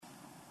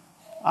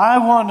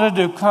I wanted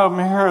to come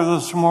here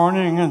this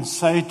morning and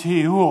say to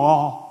you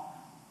all,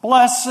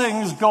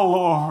 blessings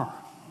galore.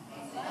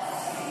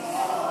 Blessings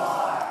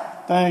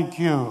galore. Thank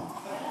you.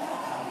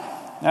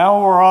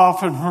 Now we're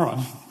off and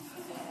running.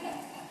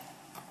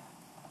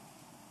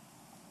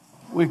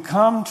 We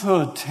come to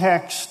a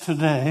text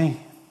today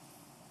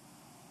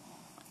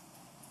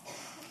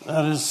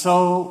that is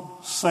so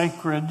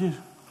sacred,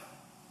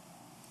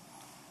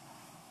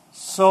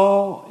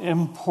 so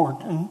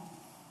important,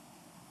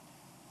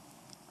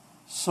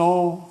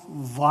 so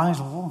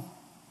vital,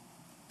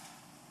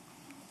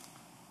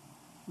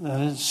 that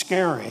it's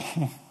scary.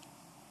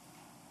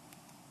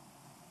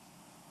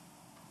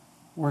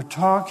 We're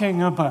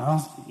talking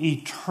about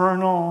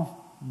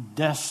eternal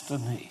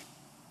destiny.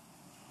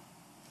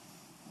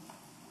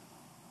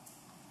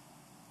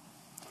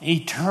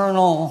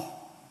 Eternal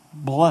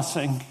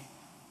blessing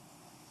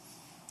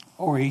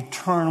or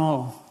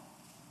eternal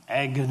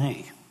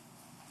agony.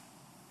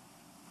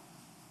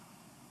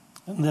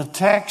 And the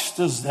text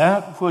is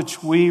that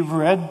which we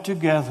read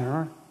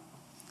together,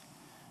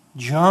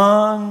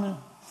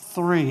 John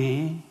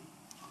 3,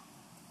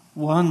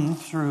 1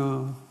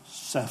 through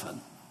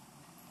 7.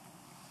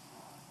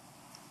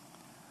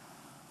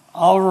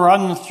 I'll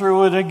run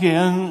through it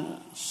again,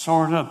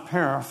 sort of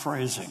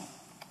paraphrasing.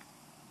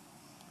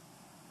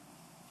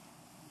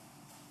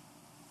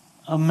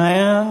 A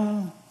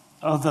man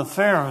of the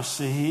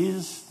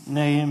Pharisees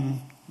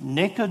named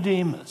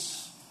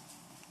Nicodemus,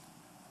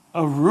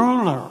 a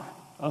ruler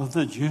of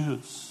the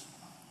Jews,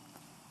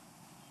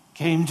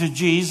 came to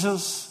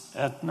Jesus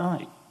at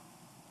night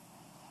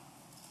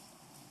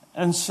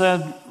and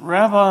said,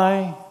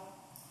 "Rabbi,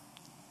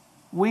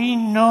 we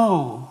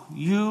know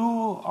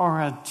you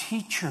are a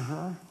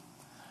teacher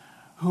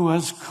who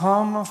has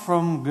come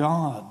from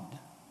God,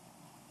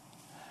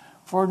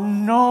 for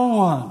no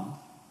one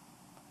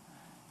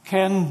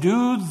can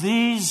do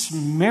these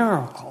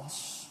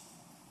miracles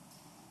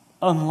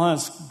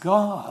unless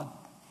God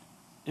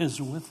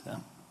is with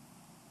him."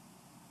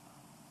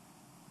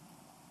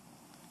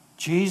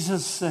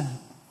 Jesus said,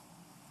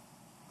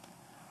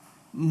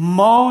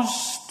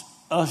 "Most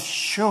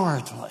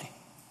assuredly,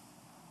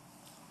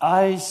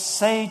 I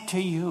say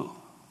to you,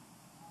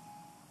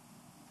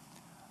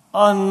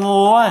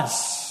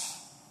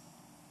 unless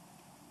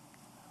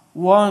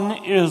one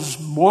is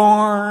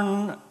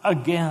born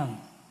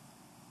again,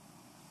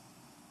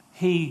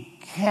 he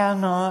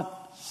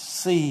cannot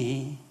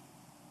see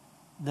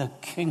the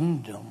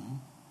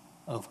kingdom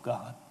of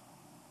God."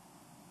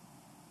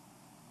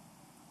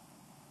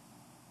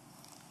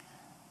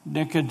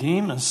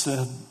 Nicodemus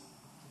said,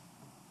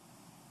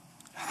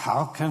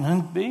 "How can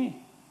it be?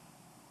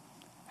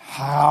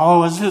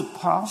 How is it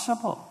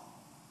possible?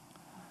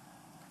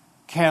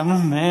 Can a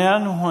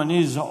man, when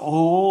he's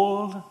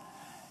old,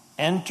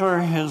 enter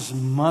his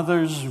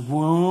mother's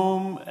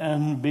womb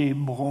and be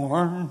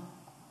born?"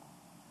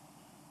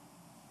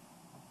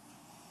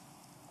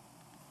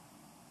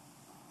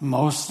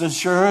 Most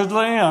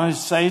assuredly, I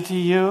say to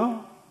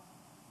you,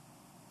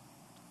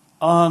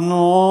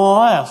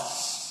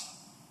 unless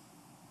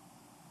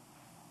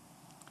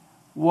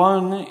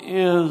one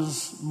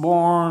is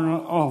born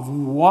of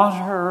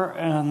water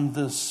and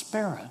the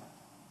Spirit,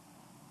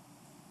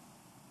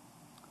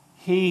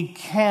 he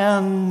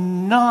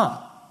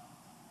cannot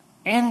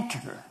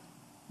enter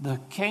the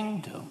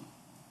kingdom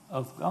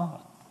of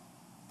God.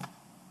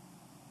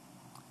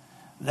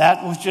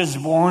 That which is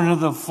born of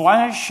the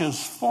flesh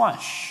is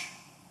flesh.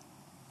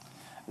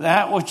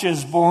 That which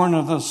is born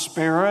of the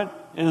Spirit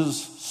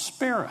is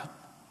spirit.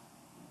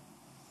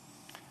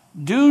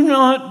 Do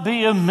not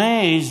be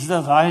amazed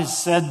that I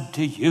said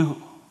to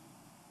you,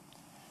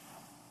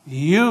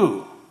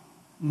 you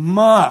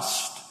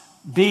must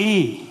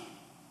be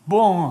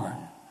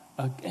born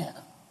again.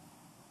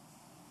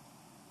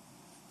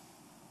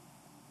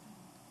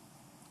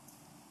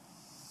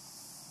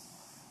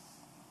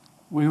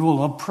 We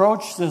will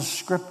approach this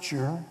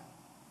scripture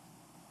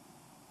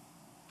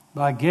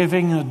by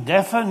giving a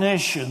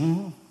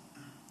definition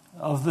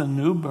of the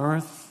new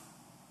birth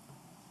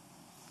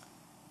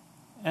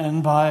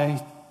and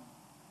by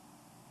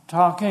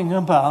talking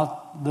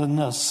about the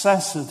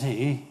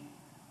necessity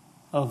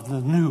of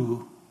the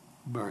new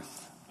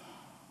birth.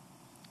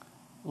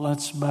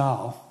 Let's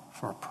bow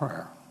for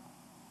prayer.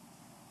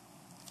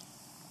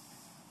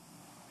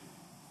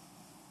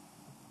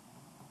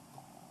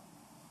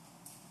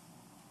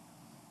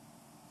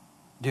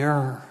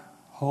 Dear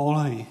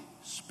Holy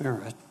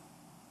Spirit,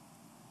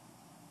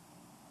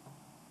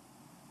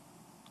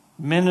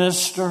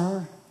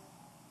 minister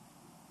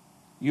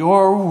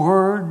your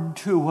word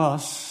to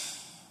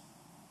us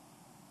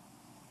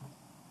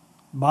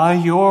by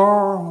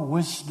your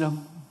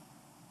wisdom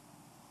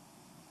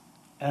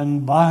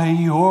and by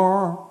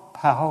your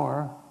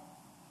power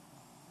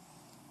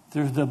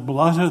through the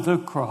blood of the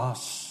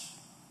cross.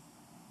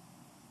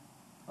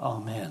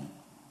 Amen.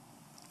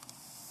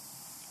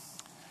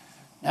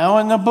 Now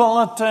in the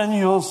bulletin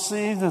you'll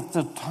see that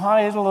the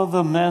title of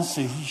the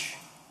message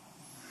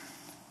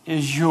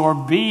is Your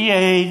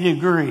BA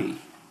Degree.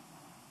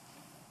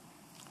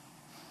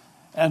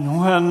 And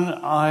when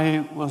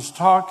I was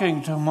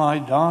talking to my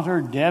daughter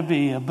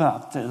Debbie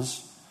about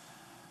this,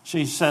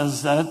 she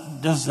says,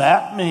 does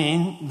that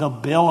mean the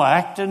Bill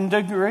Acton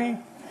degree?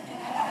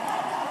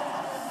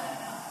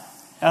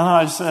 And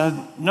I said,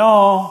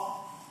 no,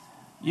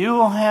 you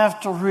will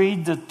have to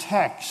read the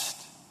text,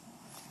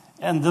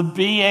 and the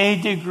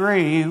BA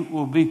degree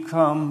will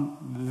become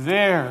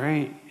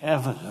very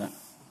evident.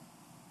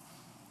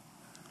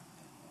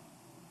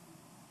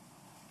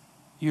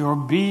 Your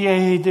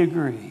BA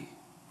degree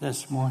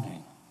this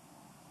morning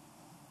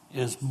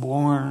is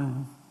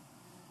born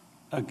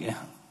again.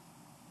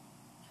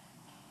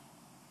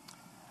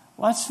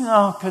 Let's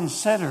now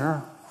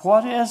consider,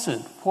 what is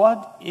it?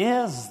 What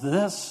is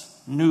this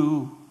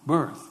new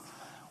birth?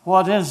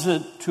 What is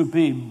it to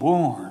be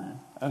born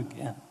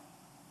again?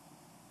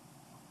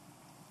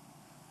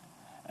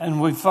 And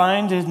we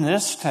find in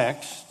this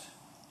text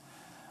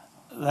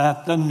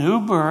that the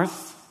new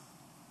birth,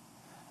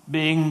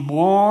 being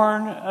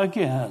born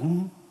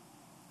again,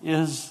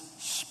 is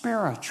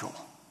spiritual.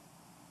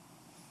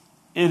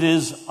 It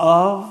is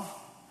of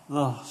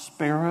the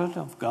Spirit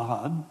of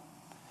God.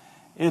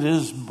 It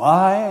is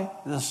by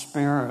the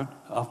Spirit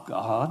of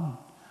God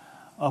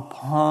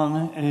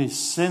upon a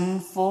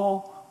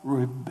sinful,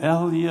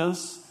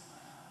 rebellious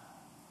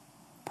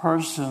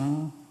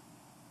person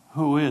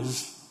who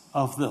is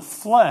of the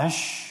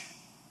flesh,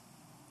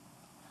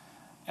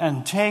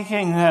 and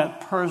taking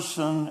that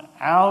person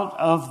out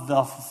of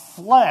the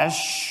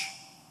flesh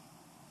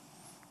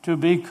to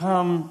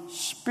become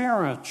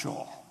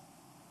spiritual.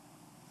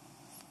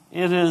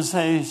 It is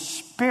a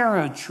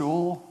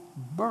spiritual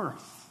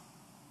birth.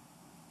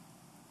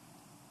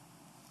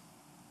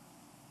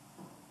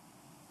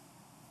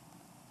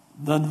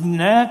 The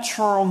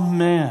natural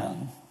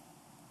man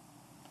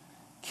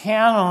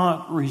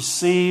cannot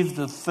receive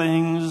the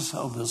things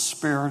of the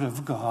Spirit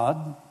of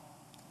God.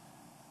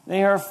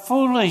 They are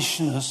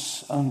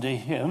foolishness unto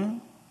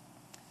him.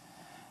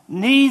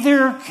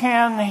 Neither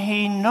can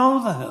he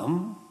know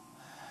them,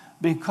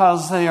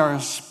 because they are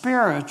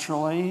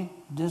spiritually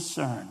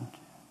discerned.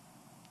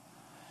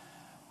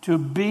 To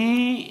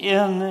be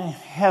in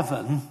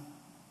heaven,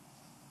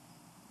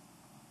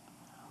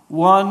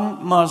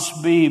 one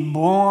must be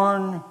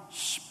born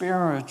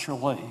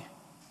spiritually.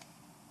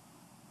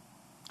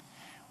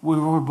 We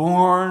were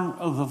born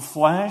of the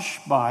flesh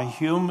by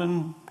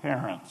human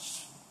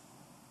parents.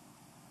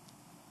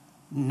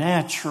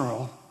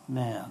 Natural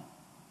man.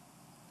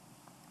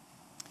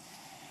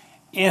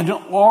 In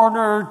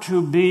order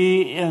to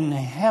be in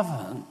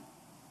heaven,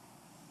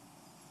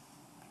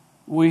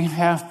 we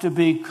have to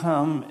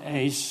become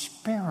a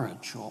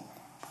spiritual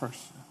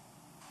person.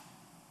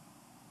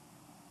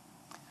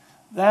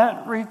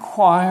 That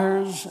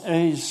requires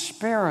a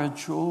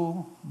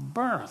spiritual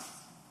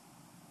birth,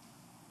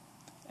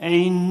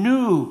 a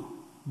new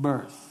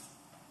birth,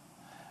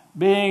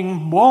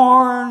 being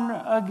born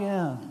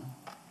again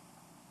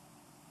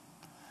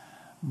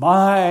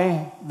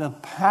by the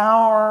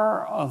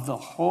power of the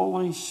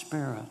Holy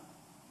Spirit.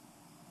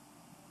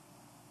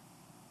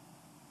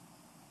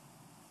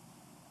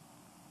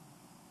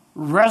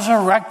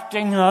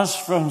 Resurrecting us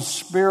from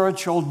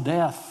spiritual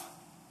death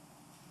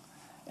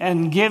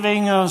and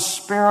giving us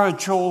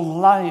spiritual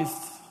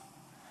life.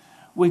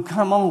 We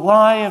come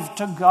alive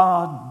to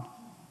God.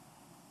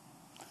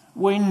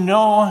 We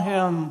know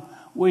Him.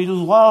 We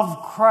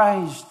love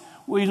Christ.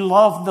 We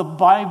love the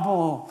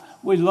Bible.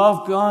 We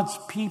love God's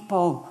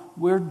people.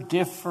 We're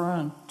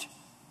different.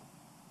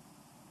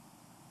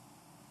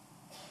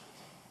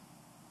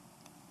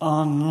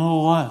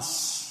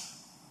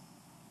 Unless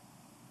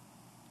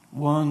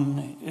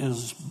one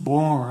is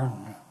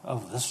born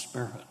of the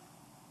Spirit,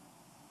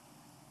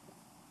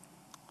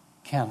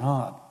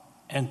 cannot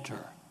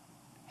enter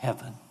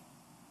heaven.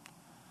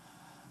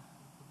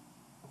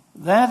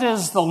 That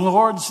is the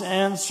Lord's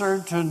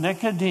answer to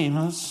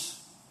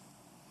Nicodemus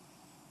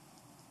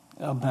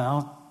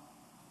about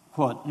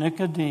what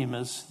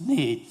Nicodemus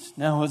needs.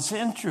 Now, it's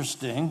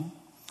interesting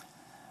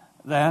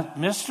that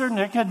Mr.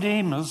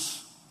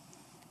 Nicodemus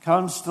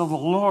comes to the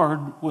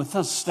Lord with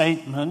a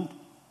statement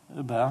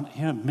about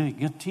him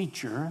being a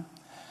teacher,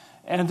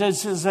 and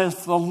it's as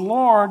if the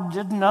Lord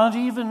did not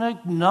even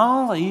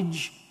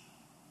acknowledge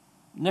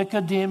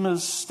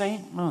Nicodemus'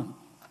 statement.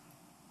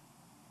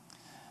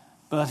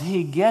 But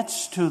he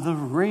gets to the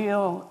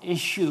real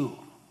issue.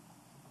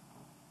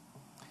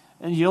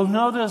 And you'll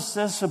notice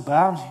this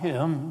about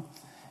him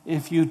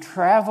if you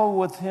travel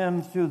with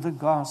him through the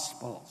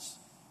Gospels.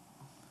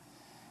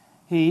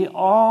 He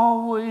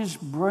always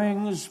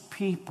brings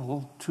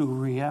people to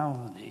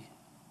reality.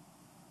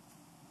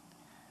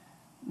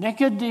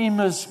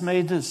 Nicodemus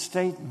made a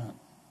statement,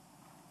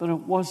 but it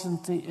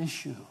wasn't the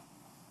issue.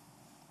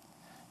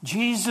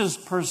 Jesus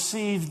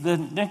perceived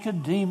that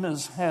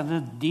Nicodemus had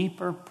a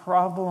deeper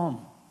problem.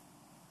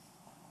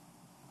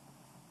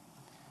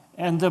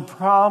 And the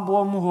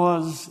problem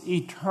was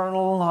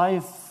eternal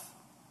life.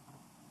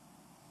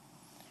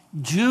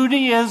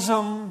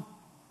 Judaism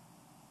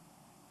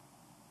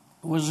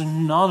was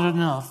not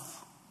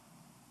enough.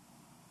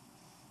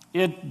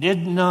 It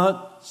did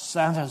not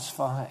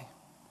satisfy.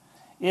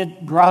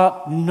 It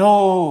brought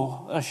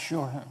no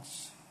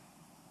assurance.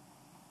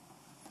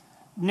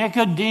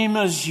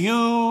 Nicodemus,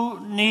 you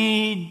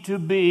need to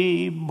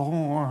be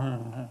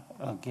born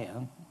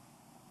again.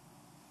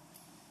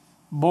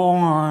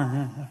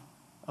 Born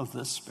of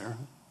the Spirit.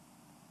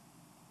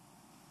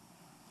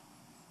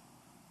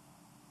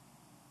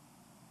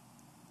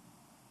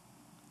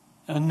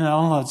 And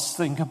now let's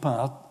think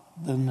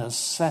about the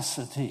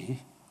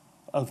necessity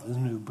of the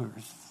new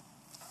birth.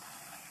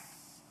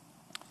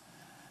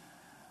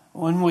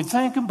 When we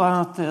think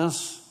about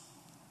this,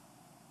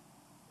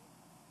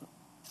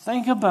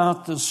 think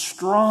about the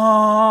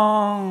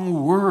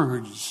strong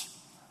words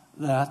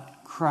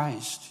that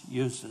Christ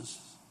uses.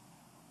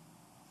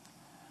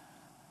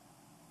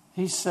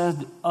 He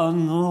said,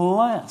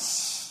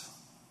 unless,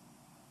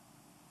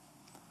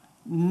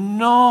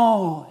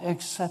 no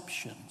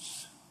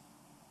exceptions,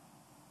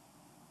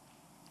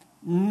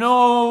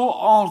 no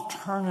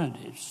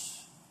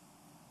alternatives,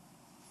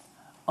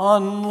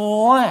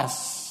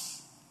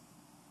 unless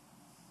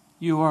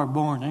you are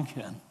born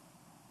again,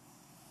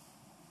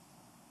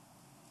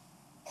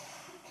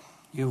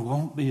 you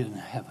won't be in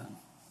heaven.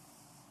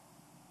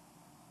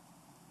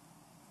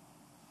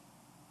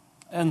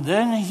 And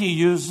then he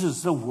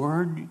uses the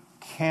word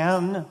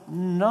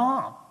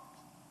cannot.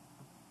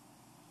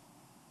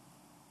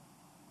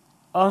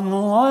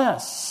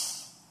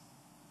 Unless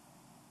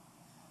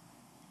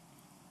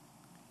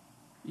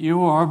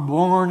you are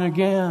born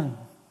again,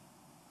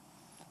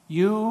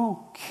 you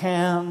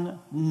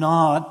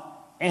cannot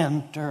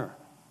enter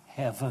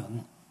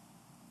heaven.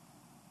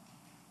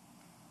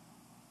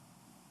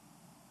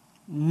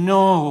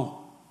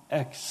 No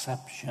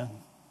exception.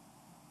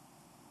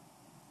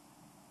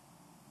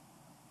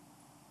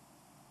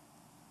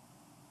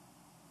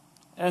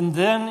 And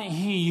then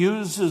he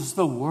uses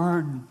the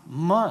word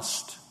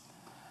must.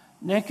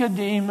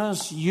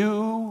 Nicodemus,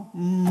 you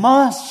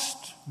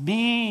must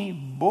be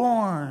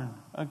born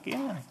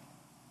again.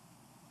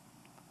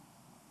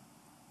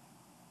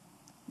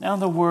 Now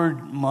the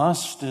word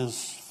must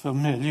is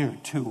familiar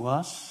to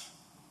us.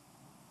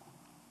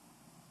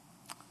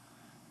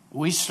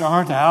 We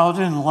start out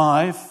in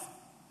life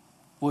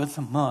with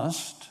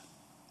must.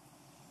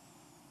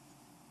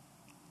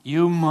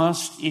 You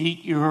must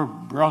eat your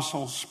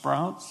Brussels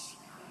sprouts.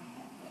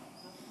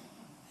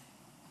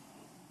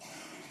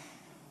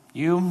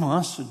 You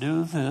must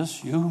do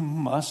this, you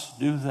must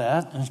do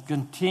that. And it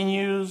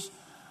continues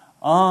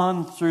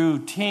on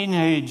through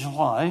teenage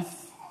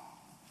life.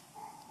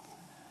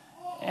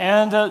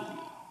 And it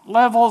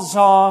levels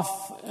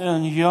off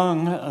in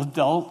young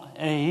adult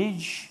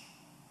age.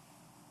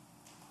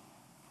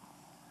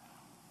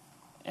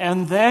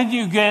 And then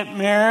you get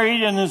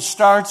married and it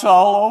starts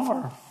all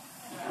over.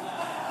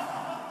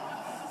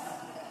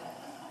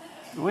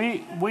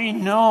 We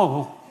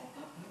know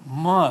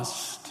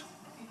must.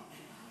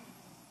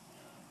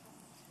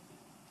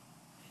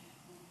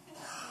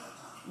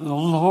 The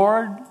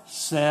Lord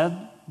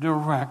said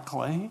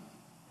directly,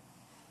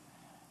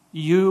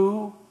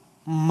 you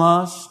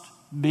must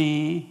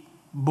be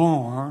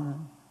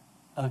born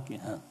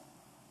again.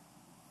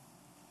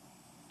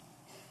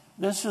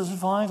 This is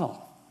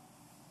vital.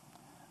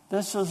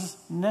 This is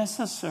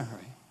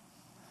necessary.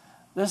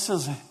 This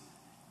is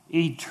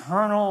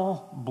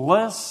eternal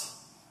bliss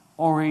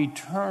or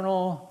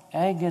eternal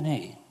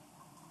agony.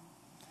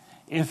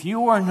 If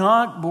you are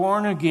not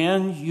born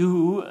again,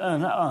 you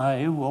and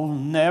I will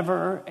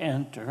never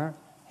enter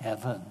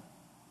heaven.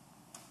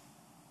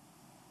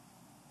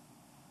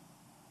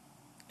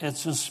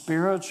 It's a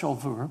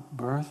spiritual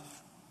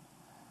birth.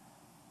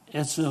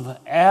 It's of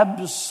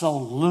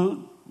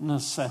absolute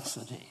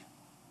necessity.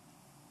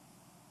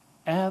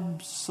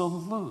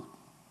 Absolute.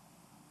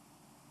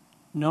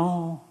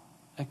 No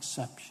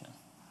exception.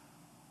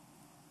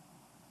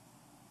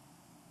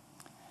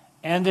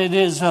 And it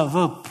is of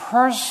a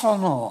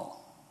personal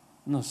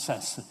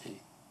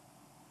necessity.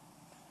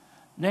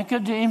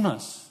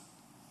 Nicodemus,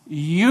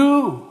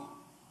 you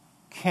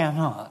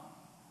cannot.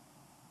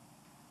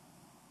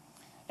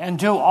 And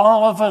to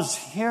all of us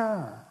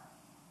here,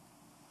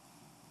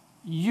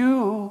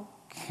 you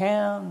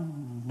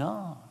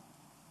cannot.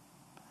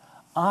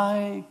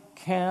 I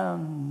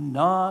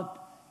cannot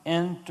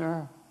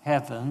enter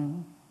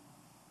heaven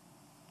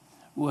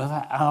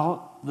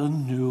without the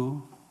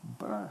new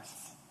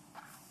birth.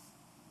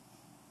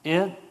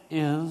 It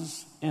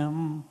is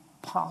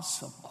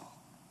impossible.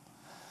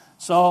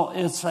 So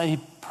it's a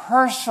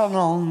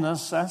personal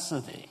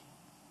necessity,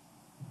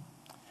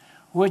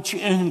 which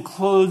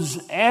includes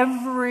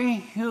every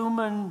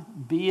human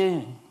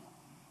being,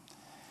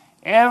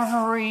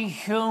 every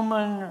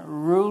human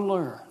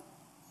ruler.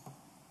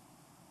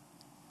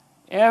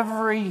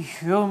 Every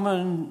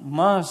human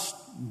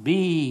must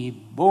be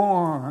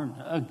born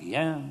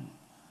again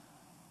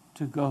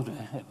to go to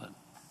heaven.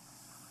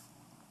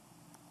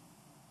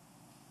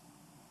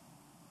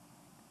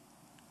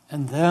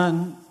 And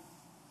then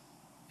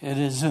it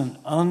is an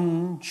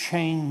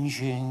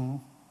unchanging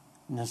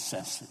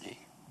necessity.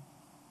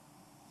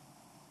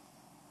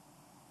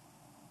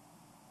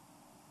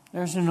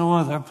 There's no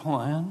other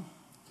plan.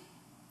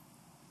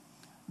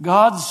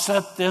 God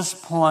set this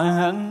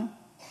plan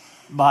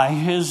by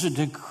his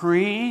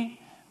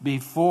decree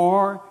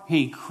before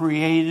he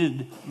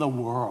created the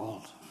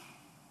world.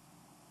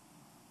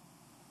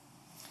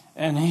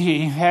 And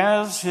he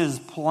has his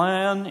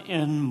plan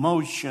in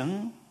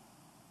motion,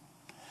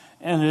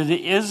 and it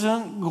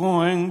isn't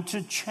going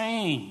to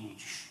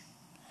change.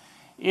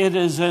 It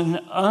is an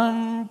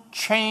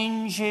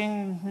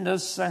unchanging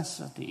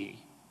necessity.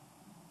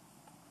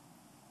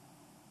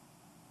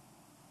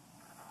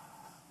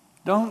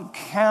 Don't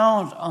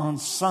count on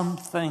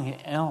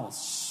something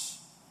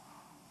else.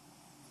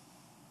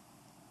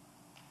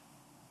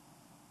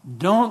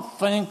 Don't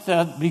think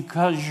that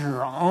because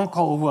your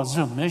uncle was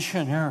a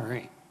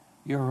missionary,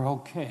 you're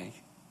okay.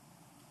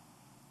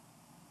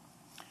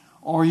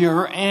 Or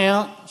your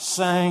aunt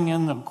sang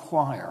in the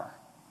choir.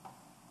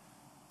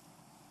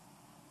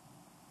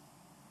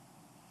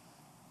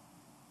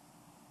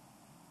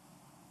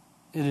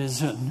 It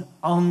is an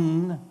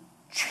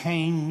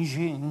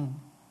unchanging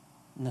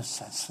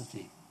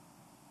necessity.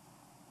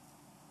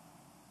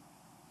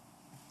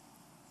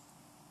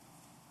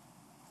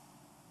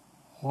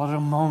 What a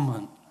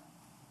moment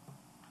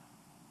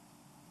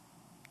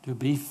to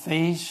be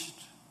faced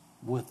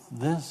with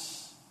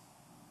this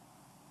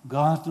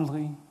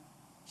godly,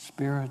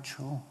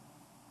 spiritual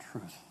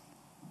truth.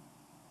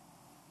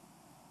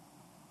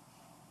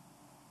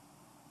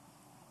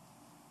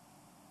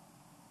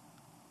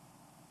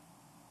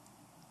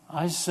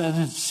 I said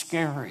it's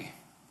scary.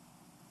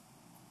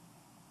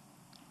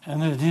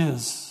 And it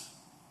is.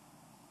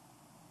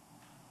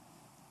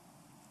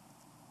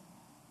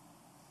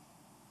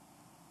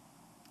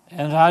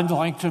 And I'd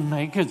like to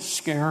make it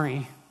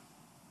scary.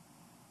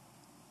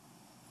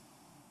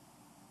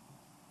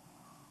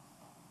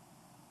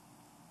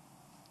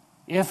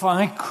 If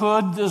I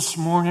could this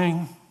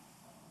morning,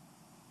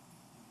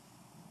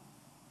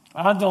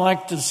 I'd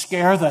like to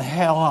scare the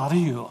hell out of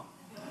you.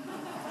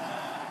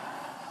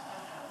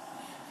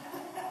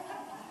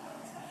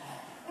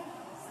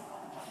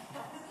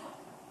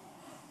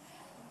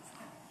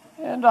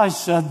 And I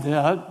said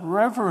that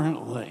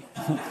reverently.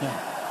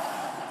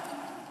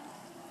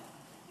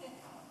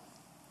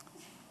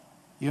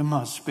 You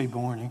must be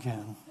born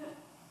again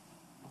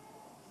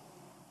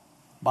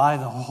by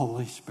the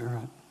Holy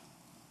Spirit,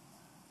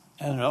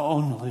 and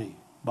only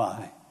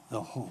by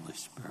the Holy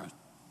Spirit.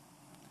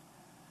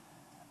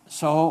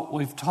 So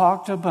we've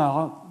talked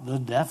about the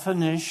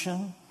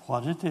definition,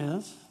 what it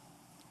is,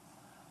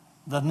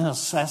 the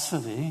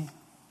necessity.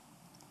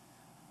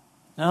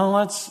 Now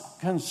let's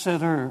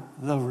consider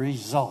the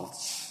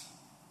results.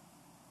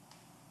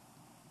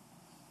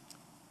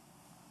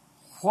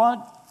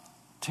 What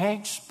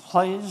takes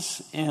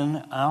place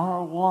in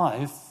our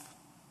life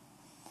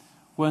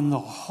when the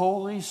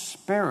Holy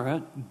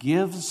Spirit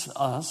gives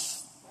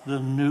us the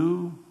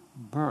new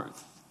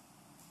birth?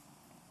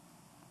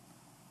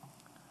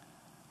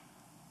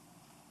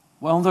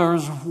 Well,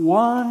 there's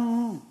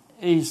one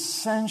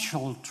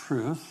essential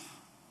truth,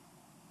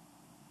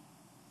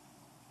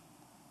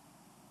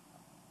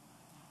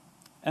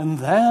 and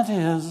that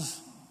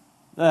is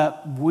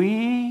that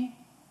we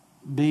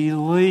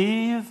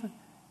believe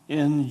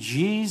in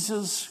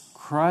Jesus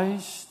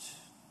Christ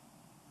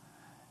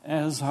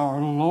as our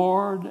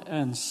Lord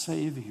and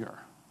Savior.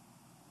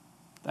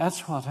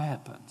 That's what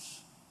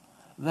happens.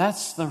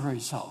 That's the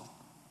result.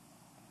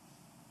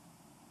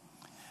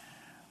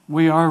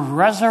 We are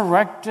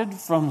resurrected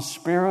from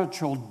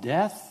spiritual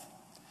death.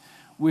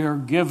 We are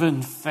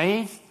given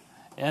faith,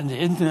 and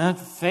in that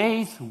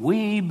faith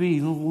we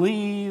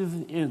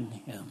believe in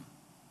Him.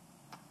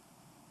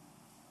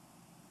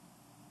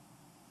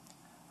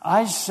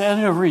 I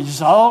said a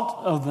result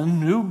of the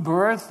new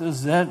birth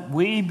is that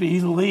we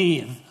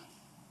believe.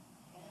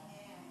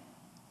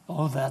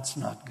 Oh, that's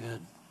not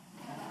good.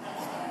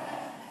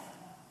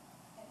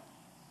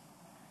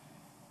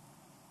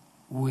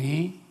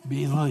 We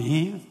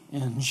believe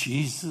in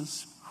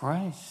Jesus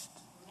Christ.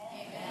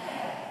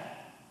 Amen.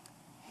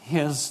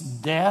 His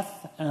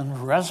death and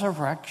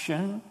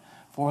resurrection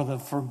for the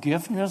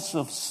forgiveness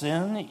of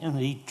sin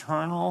and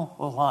eternal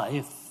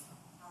life.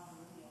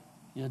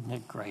 Isn't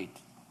it great?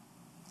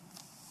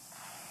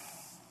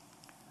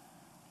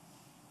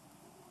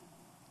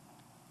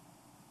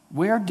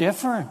 We're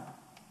different.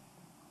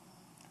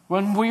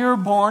 When we are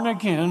born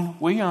again,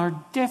 we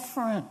are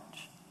different.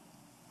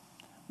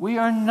 We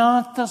are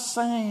not the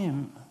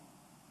same.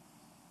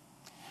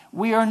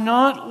 We are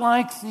not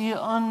like the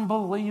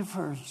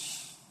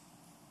unbelievers.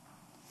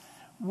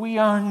 We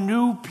are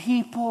new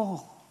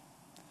people,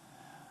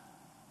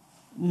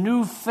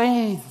 new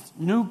faith,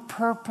 new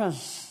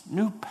purpose,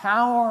 new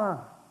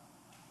power,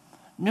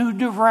 new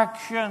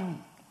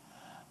direction,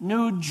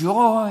 new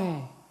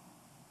joy.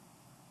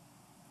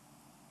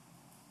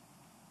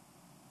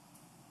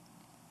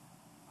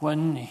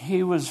 When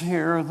He was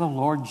here, the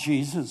Lord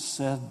Jesus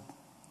said,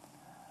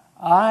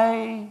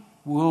 I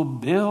will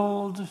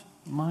build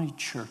my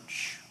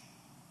church.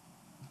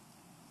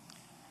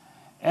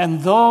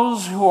 And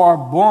those who are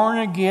born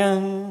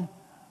again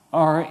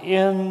are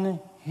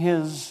in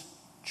His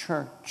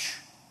church.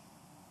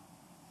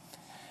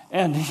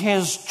 And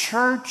his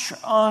church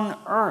on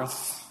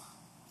earth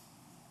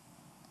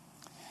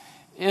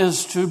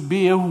is to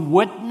be a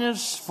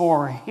witness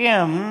for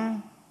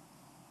him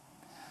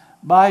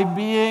by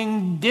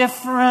being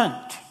different.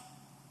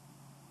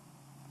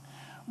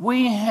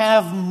 We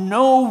have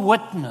no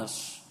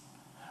witness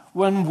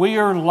when we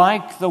are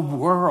like the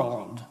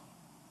world.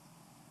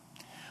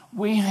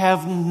 We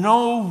have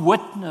no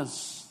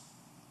witness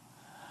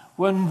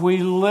when we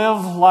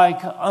live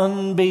like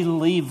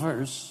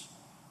unbelievers.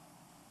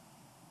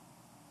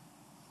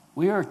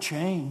 We are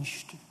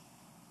changed.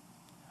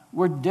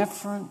 We're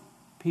different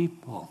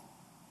people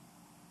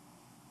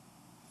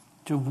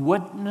to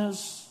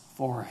witness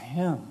for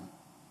him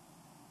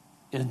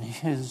in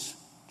his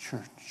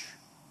church.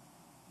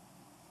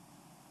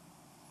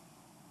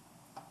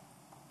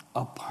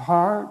 A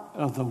part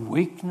of the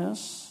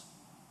weakness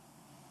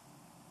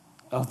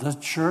of the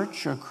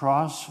church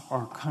across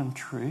our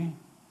country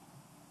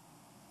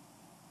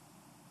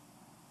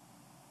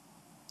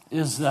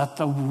is that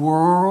the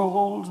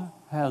world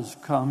has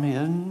come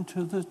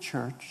into the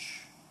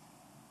church,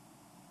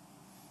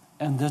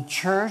 and the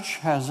church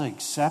has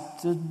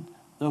accepted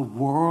the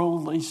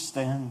worldly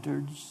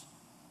standards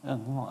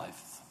in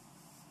life.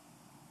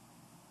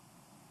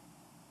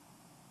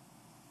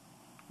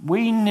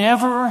 We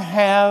never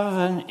have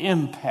an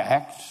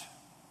impact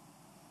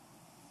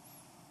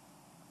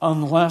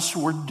unless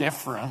we're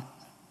different.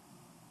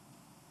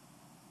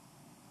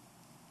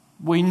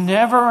 We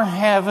never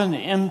have an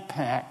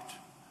impact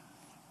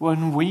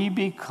when we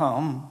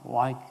become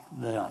like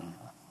them.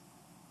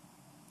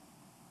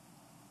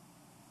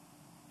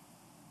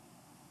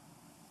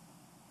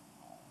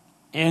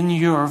 In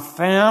your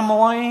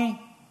family,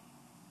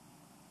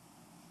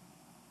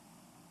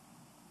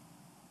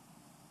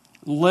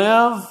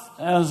 live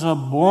as a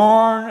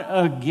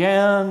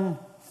born-again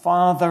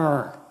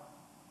father.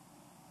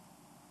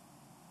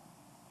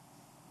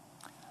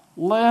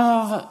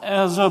 Live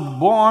as a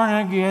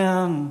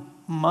born-again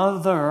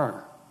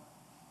mother.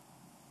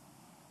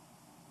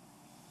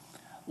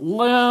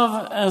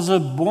 Live as a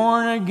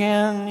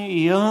born-again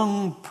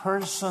young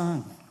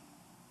person.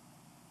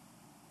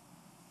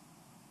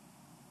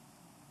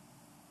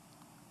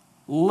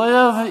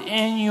 Live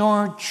in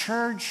your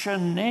church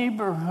and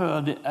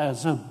neighborhood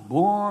as a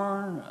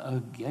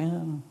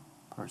born-again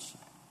person.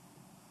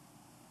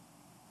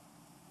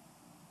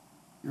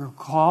 You're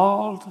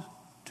called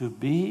to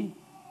be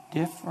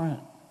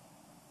different.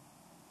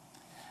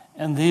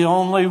 And the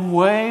only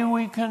way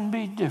we can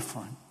be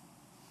different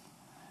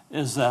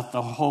is that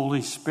the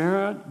Holy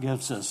Spirit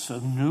gives us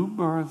a new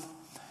birth,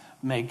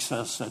 makes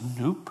us a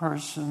new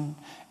person,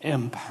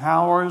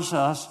 empowers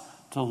us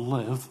to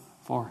live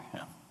for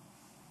him.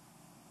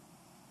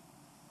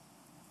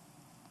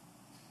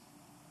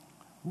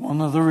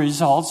 One of the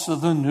results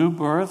of the new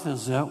birth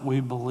is that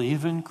we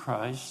believe in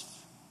Christ.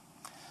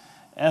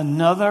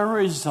 Another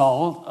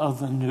result of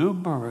the new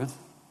birth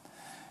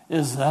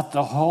is that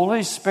the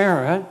Holy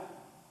Spirit,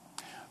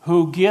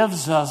 who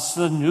gives us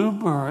the new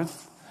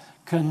birth,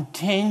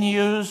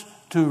 continues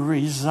to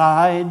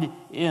reside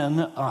in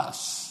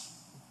us.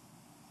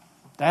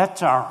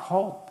 That's our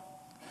hope.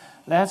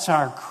 That's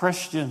our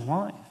Christian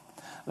life.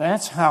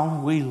 That's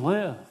how we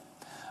live,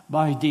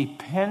 by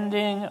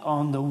depending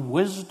on the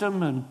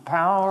wisdom and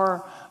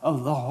power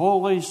of the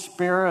Holy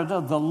Spirit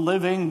of the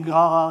living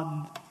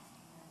God.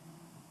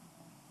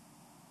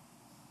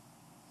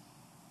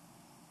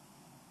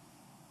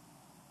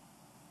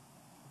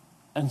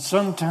 And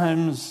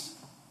sometimes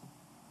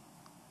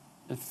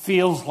it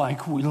feels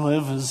like we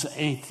live as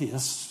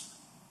atheists,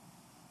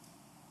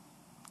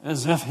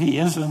 as if he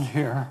isn't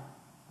here.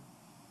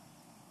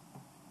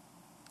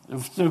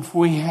 If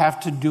we have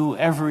to do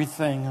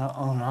everything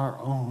on our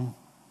own.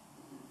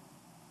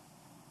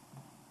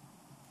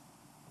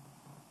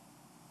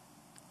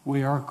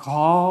 We are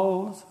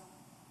called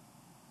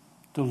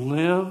to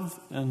live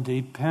in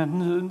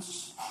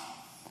dependence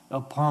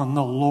upon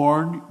the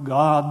Lord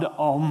God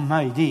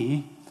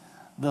Almighty,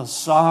 the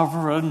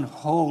sovereign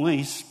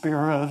Holy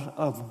Spirit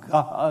of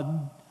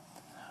God,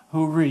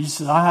 who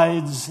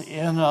resides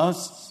in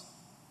us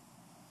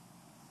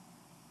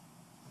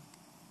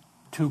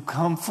to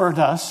comfort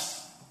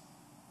us,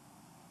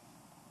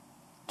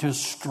 to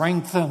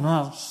strengthen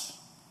us,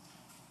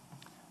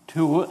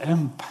 to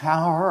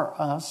empower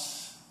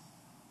us.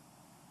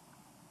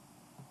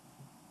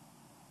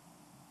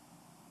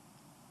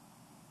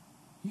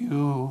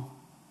 You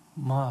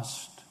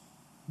must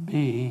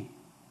be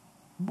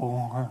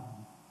born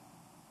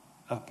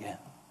again.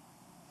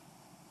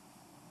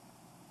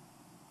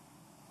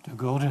 To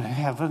go to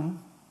heaven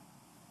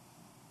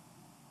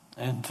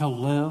and to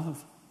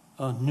live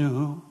a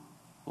new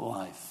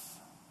life.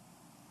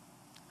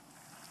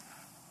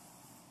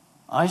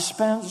 I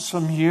spent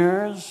some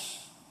years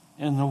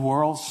in the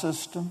world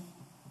system.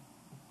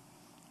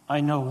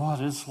 I know what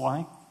it's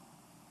like.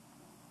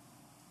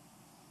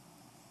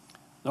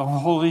 The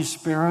Holy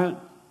Spirit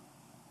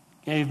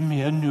gave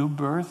me a new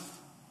birth.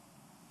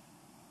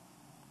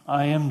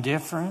 I am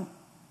different.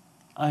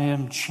 I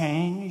am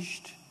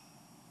changed.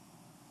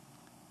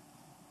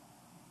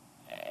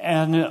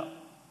 And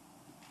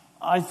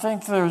I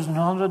think there's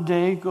not a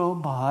day go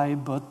by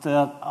but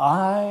that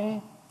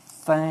I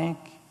thank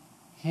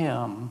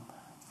Him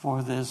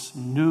for this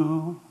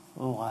new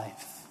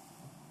life.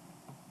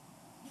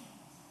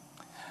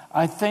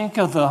 I think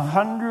of the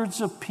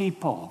hundreds of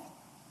people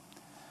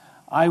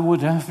I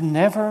would have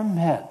never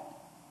met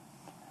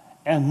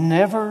and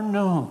never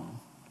known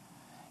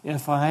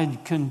if I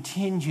had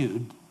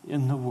continued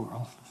in the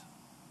world.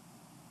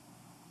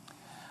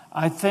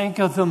 I think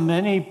of the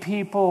many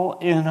people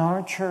in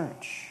our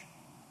church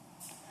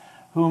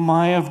whom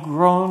I have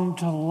grown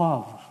to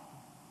love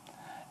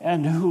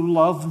and who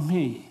love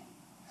me,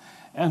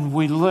 and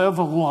we live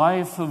a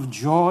life of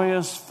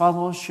joyous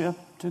fellowship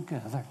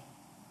together.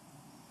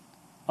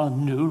 A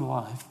new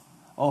life.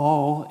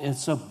 Oh,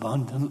 it's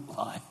abundant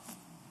life.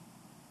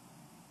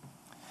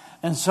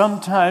 And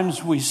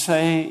sometimes we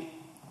say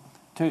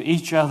to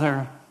each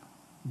other,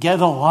 get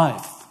a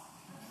life.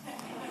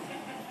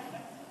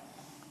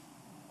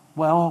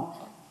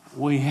 Well,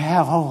 we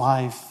have a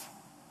life.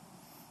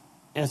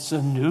 It's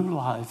a new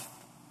life,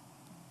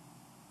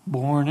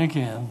 born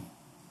again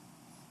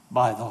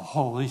by the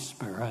Holy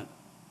Spirit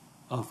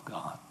of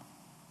God.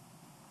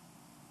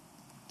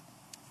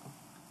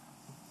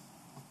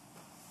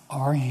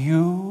 Are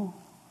you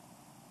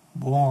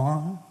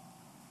born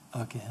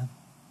again?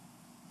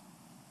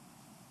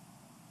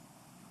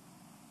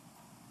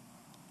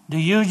 Do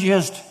you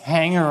just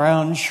hang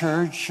around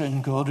church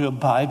and go to a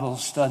Bible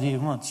study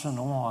once in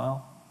a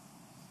while?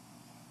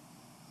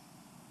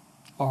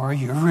 Or are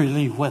you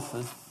really with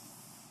it?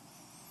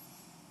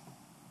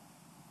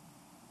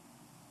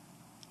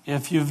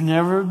 If you've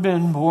never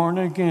been born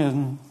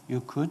again,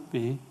 you could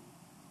be.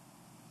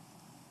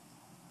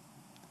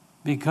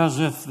 Because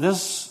if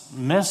this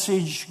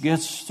message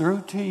gets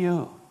through to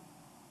you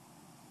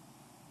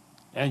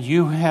and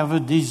you have a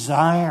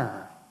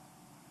desire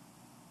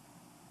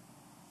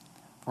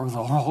for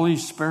the Holy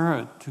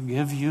Spirit to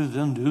give you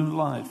the new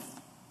life,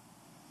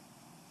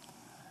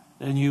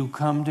 then you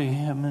come to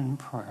Him in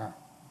prayer.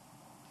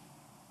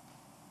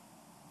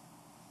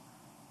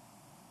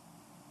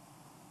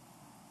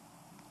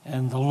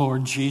 And the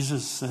Lord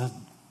Jesus said,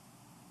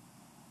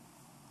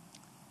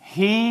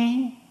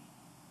 He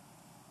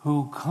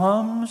who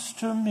comes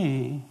to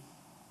me,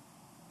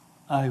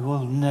 I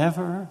will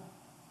never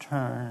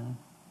turn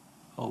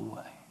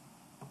away.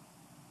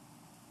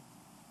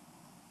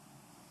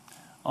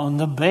 On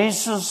the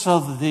basis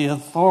of the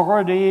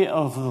authority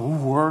of the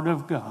Word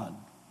of God,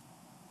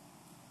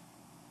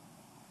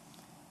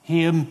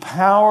 He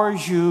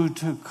empowers you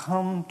to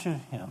come to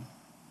Him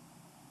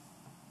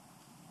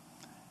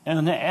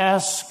and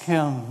ask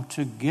Him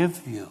to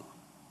give you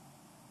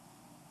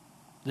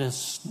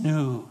this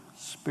new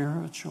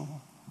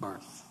spiritual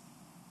birth.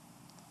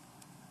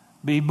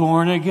 Be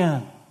born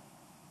again.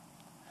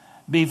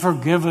 Be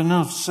forgiven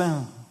of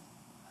sin.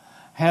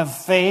 Have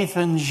faith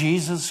in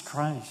Jesus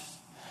Christ.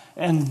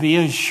 And be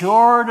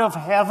assured of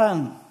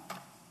heaven.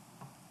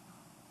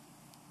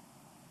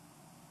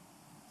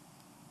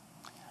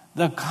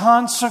 The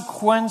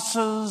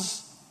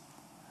consequences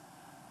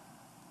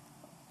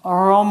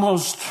are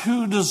almost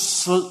too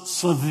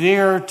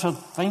severe to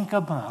think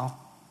about.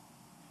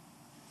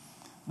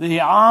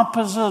 The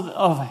opposite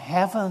of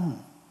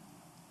heaven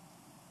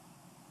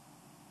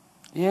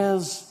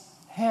is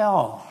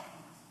hell.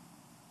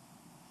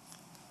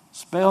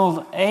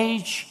 Spelled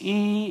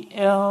H-E-L-L.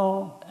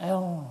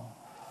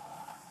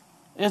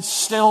 It's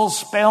still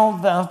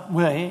spelled that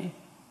way.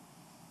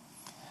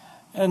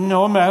 And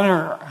no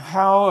matter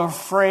how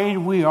afraid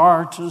we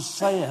are to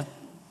say it,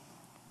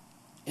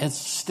 it's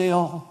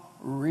still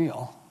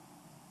real.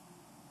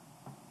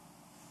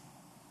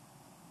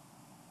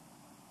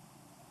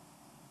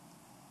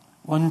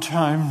 One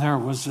time there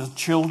was a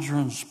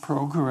children's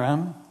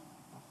program,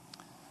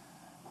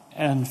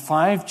 and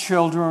 5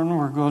 children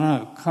were going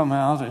to come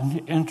out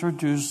and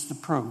introduce the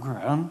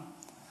program,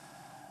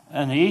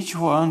 and each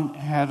one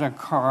had a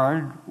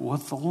card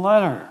with a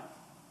letter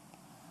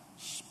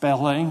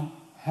spelling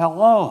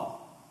hello.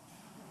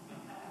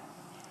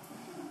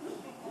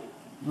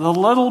 The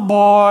little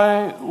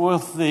boy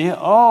with the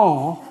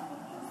O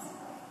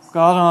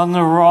got on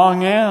the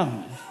wrong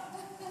end.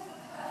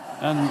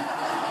 And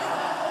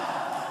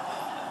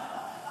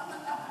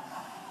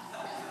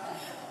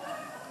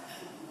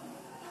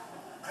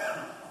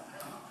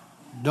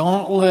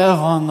don't live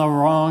on the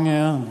wrong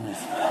end.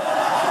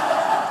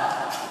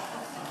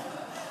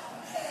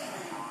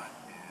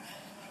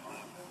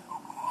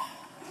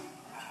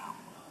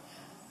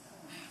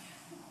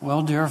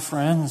 Well, dear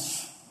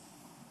friends,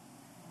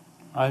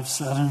 I've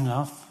said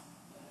enough.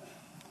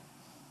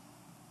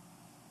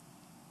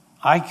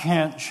 I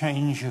can't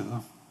change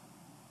you.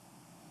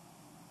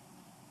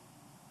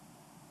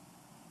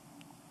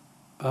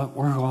 But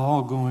we're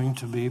all going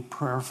to be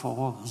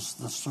prayerful as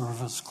the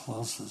service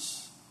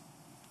closes,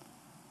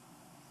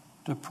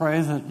 to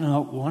pray that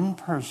not one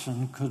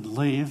person could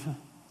leave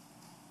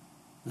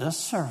this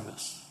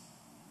service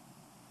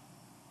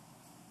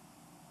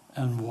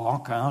and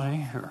walk out of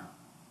here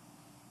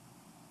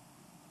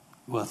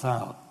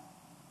without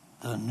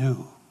the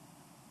new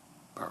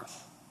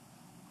earth.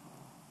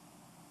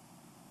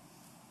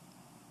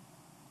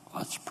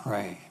 Let's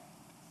pray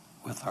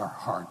with our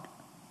heart.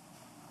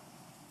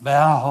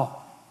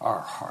 Bow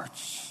our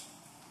hearts.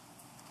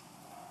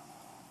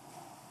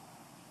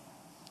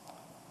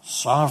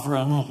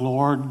 Sovereign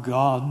Lord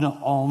God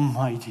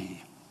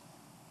Almighty,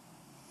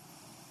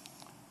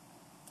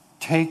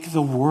 take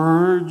the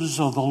words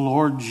of the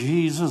Lord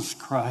Jesus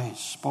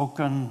Christ,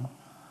 spoken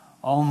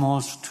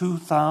almost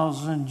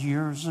 2,000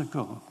 years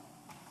ago,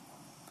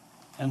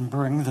 and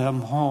bring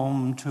them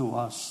home to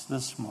us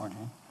this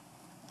morning.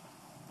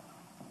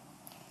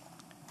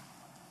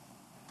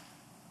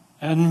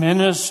 And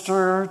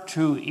minister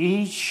to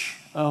each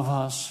of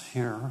us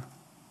here.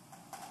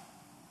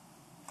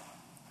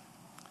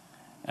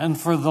 And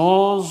for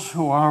those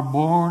who are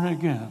born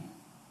again,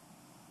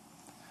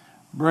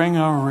 bring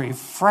a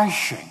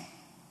refreshing,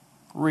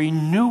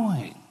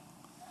 renewing,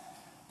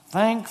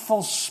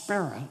 thankful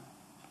spirit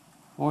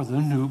for the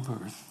new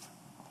birth.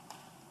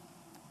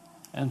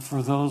 And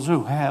for those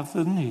who have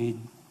the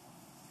need,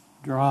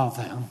 draw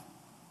them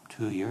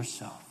to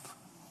yourself.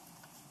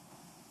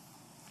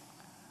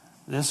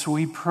 This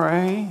we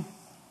pray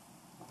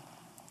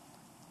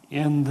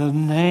in the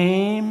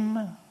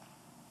name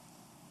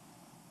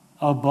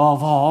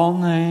above all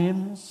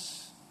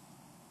names,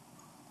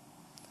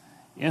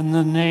 in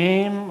the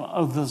name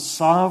of the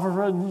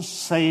sovereign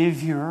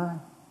Savior,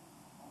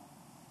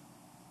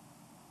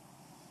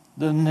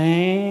 the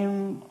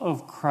name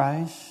of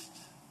Christ,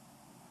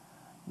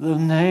 the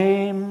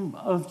name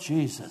of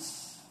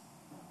Jesus.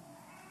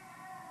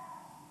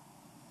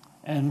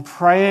 And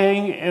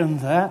praying in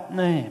that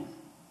name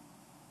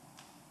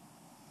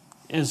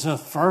is a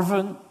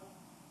fervent,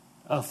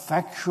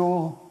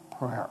 effectual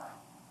prayer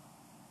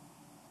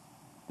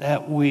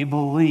that we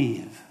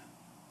believe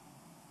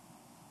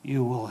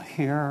you will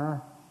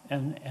hear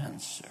and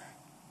answer.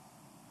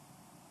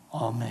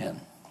 Amen.